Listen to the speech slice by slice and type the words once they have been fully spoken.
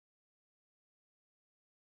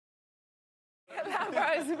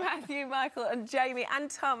Rose, Matthew, Michael and Jamie and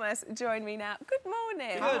Thomas join me now. Good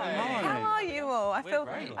morning. Good morning. How are you all? I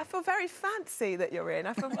feel very fancy that you're in.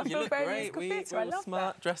 I feel very musical theatre. I love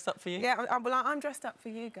smart, that. Dressed up for you? Yeah, well, I'm dressed up for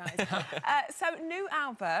you guys. So, new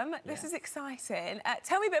album. This is exciting.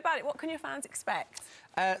 Tell me a bit about it. What can your fans expect?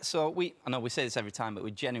 I know we say this every time, but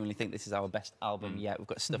we genuinely think this is our best album yet. We've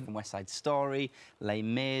got stuff from West Side Story, Les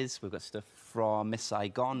Mis, we've got stuff from Miss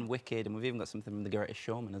Saigon, Wicked, and we've even got something from The Greatest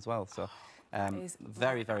Showman as well. So,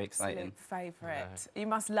 very, very exciting. Favourite. You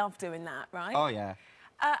must love doing that, right? Oh, yeah.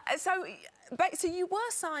 So you were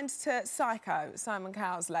signed to Psycho, Simon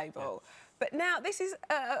Cowell's label, but now this is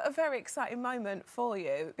a very exciting moment for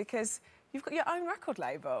you because you've got your own record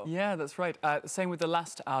label. Yeah, that's right. Same with the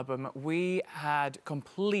last album. We had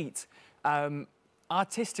complete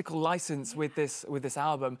artistical license with this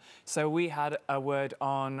album. So we had a word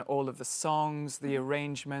on all of the songs, the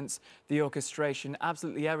arrangements, the orchestration,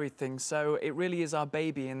 absolutely everything. So it really is our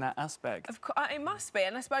baby in that aspect. Of course, it must be.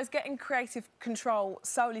 And I suppose getting creative control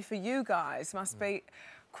solely for you guys must be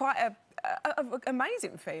quite an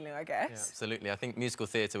amazing feeling, I guess. Yeah, absolutely. I think musical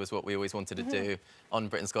theatre was what we always wanted to do. On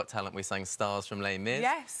Britain's Got Talent, we sang Stars from Les Mis.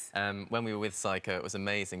 Yes. When we were with Psycho, it was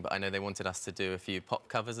amazing, but I know they wanted us to do a few pop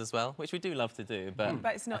covers as well, which we do love to do, but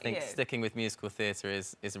it's not I think sticking with musical theatre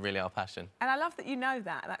is really our passion. And I love that you know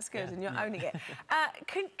that. That's good, and you're owning it.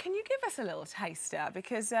 Can you give us a little taster?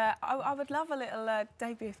 Because I would love a little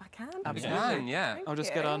debut if I can. Absolutely. Yeah. I'll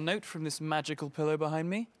just get our note from this magical pillow behind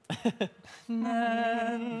me.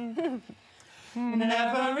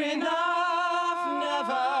 Never enough,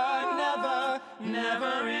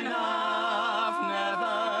 never enough,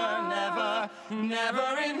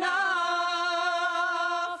 never enough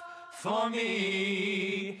for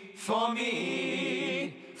me, for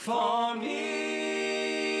me, for me.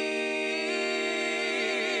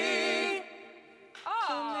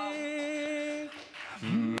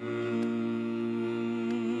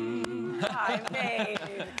 I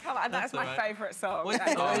mean, come on, that's my favourite song.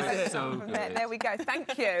 There we go.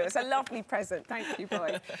 Thank you. It's a lovely present. Thank you,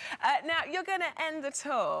 boys. Now, you're going to end the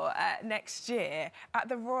tour next year at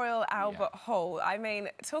the Royal Albert Hall. I mean,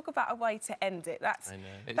 talk about a way to end it. It's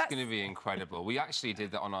going to be incredible. We actually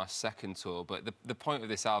did that on our second tour, but the point of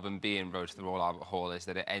this album being Road to the Royal Albert Hall is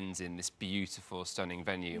that it ends in this beautiful, stunning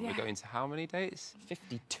venue. We're going to how many dates?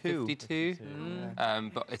 52. 52.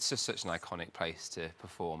 But it's just such an iconic place to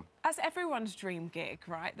perform. That's everyone's dream gig,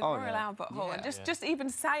 right? The Royal Albert Hall. And just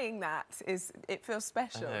even saying that it feels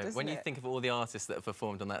special, doesn't it? When you think of all the artists that have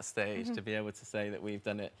performed on that stage, to be able to say that we've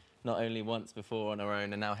done it not only once before on our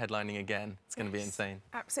own and now headlining again, it's going to be insane.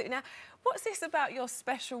 Absolutely. Now, what's this about your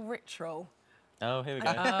special ritual? Oh, here we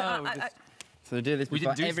go. So they do this. We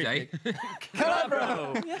didn't do today.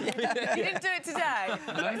 Collabro! You didn't do it today.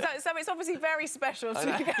 So it's obviously very special to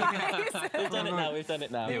you guys. We've done it now, we've done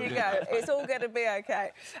it now. There you go. It's all going to be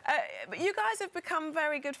OK. But you guys have become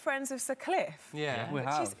very good friends of Sir Cliff. Yeah, we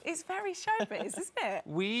have. It's very showbiz, isn't it?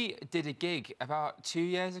 We did a gig about 2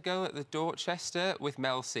 years ago at the Dorchester with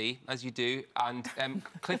Mel C, as you do, and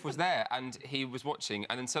Cliff was there and he was watching,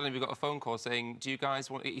 and then suddenly we got a phone call saying, do you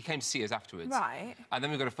guys want... He came to see us afterwards. Right. And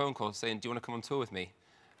then we got a phone call saying, do you want to come on tour with me?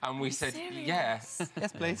 And we said, serious? yes.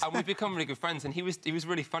 Yes, please. And we've become really good friends. And he was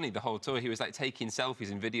really funny the whole tour. He was, like, taking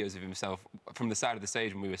selfies and videos of himself from the side of the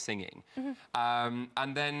stage when we were singing.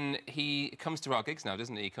 And then he comes to our gigs now,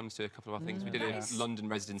 doesn't he? He comes to a couple of our things. We did a London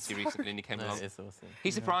residency recently and he came along. It's awesome.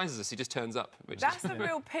 He surprises us. He just turns up. That's a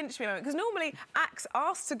real pinch me moment. Because normally acts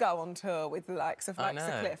asked to go on tour with the likes of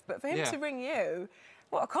Sir Cliff. But for him to ring you...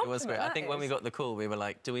 What a compliment. It was great. I think when we got the call, we were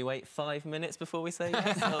like, do we wait 5 minutes before we say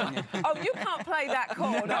yes? Oh, you can't play that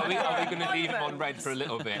call. No, are we going to leave him on red for a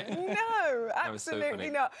little bit? No, absolutely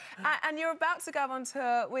not. And you're about to go on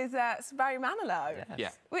tour with Barry Manilow. Yes. Yeah.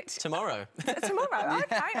 Which... Tomorrow. Tomorrow?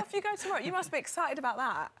 OK, off you go tomorrow. You must be excited about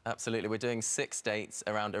that. Absolutely. We're doing 6 dates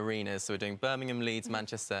around arenas. So we're doing Birmingham, Leeds,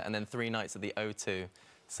 Manchester, and then 3 nights at the O2.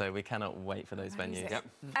 So we cannot wait for those venues. Yep.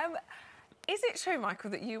 Is it true, Michael,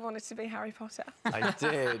 that you wanted to be Harry Potter? I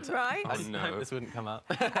did. Right? I didn't hope this wouldn't come up.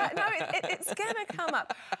 No, it's going to come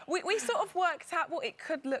up. We sort of worked out what it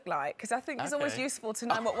could look like, because I think it's always useful to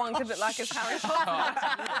know what one could look like as Harry Potter.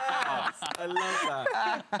 I love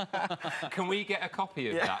that. Can we get a copy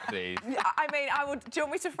of that, please? I mean, do you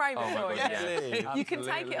want me to frame it for you? Yeah. You can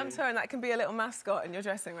take it on tour and that can be a little mascot in your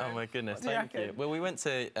dressing room. Oh, my goodness, thank you. Well, we went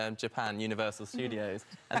to Japan, Universal Studios,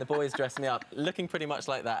 and the boys dressed me up looking pretty much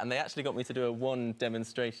like that, and they actually got me to do a wand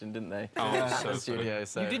demonstration, didn't they? Oh, at the studio.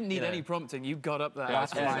 So, you didn't need any prompting. You got up there.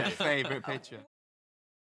 That's my favourite picture.